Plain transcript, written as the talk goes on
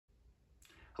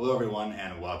Hello everyone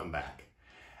and welcome back.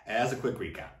 As a quick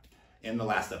recap, in the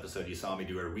last episode you saw me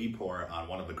do a re-pour on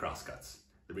one of the crosscuts.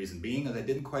 The reason being is I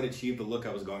didn't quite achieve the look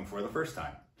I was going for the first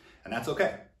time. And that's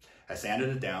okay. I sanded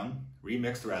it down,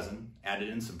 remixed resin, added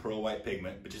in some pearl white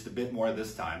pigment, but just a bit more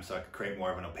this time so I could create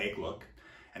more of an opaque look.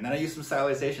 And then I used some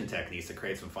stylization techniques to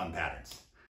create some fun patterns.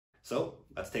 So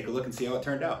let's take a look and see how it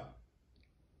turned out.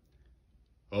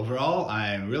 Overall,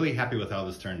 I'm really happy with how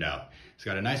this turned out. It's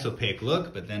got a nice opaque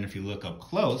look, but then if you look up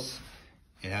close,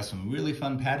 it has some really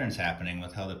fun patterns happening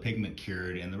with how the pigment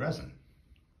cured in the resin.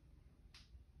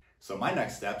 So my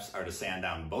next steps are to sand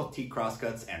down both teak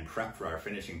crosscuts and prep for our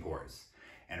finishing pours.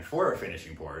 And for our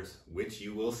finishing pours, which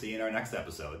you will see in our next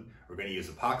episode, we're going to use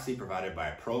epoxy provided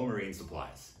by Pro Marine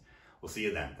Supplies. We'll see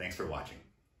you then. Thanks for watching.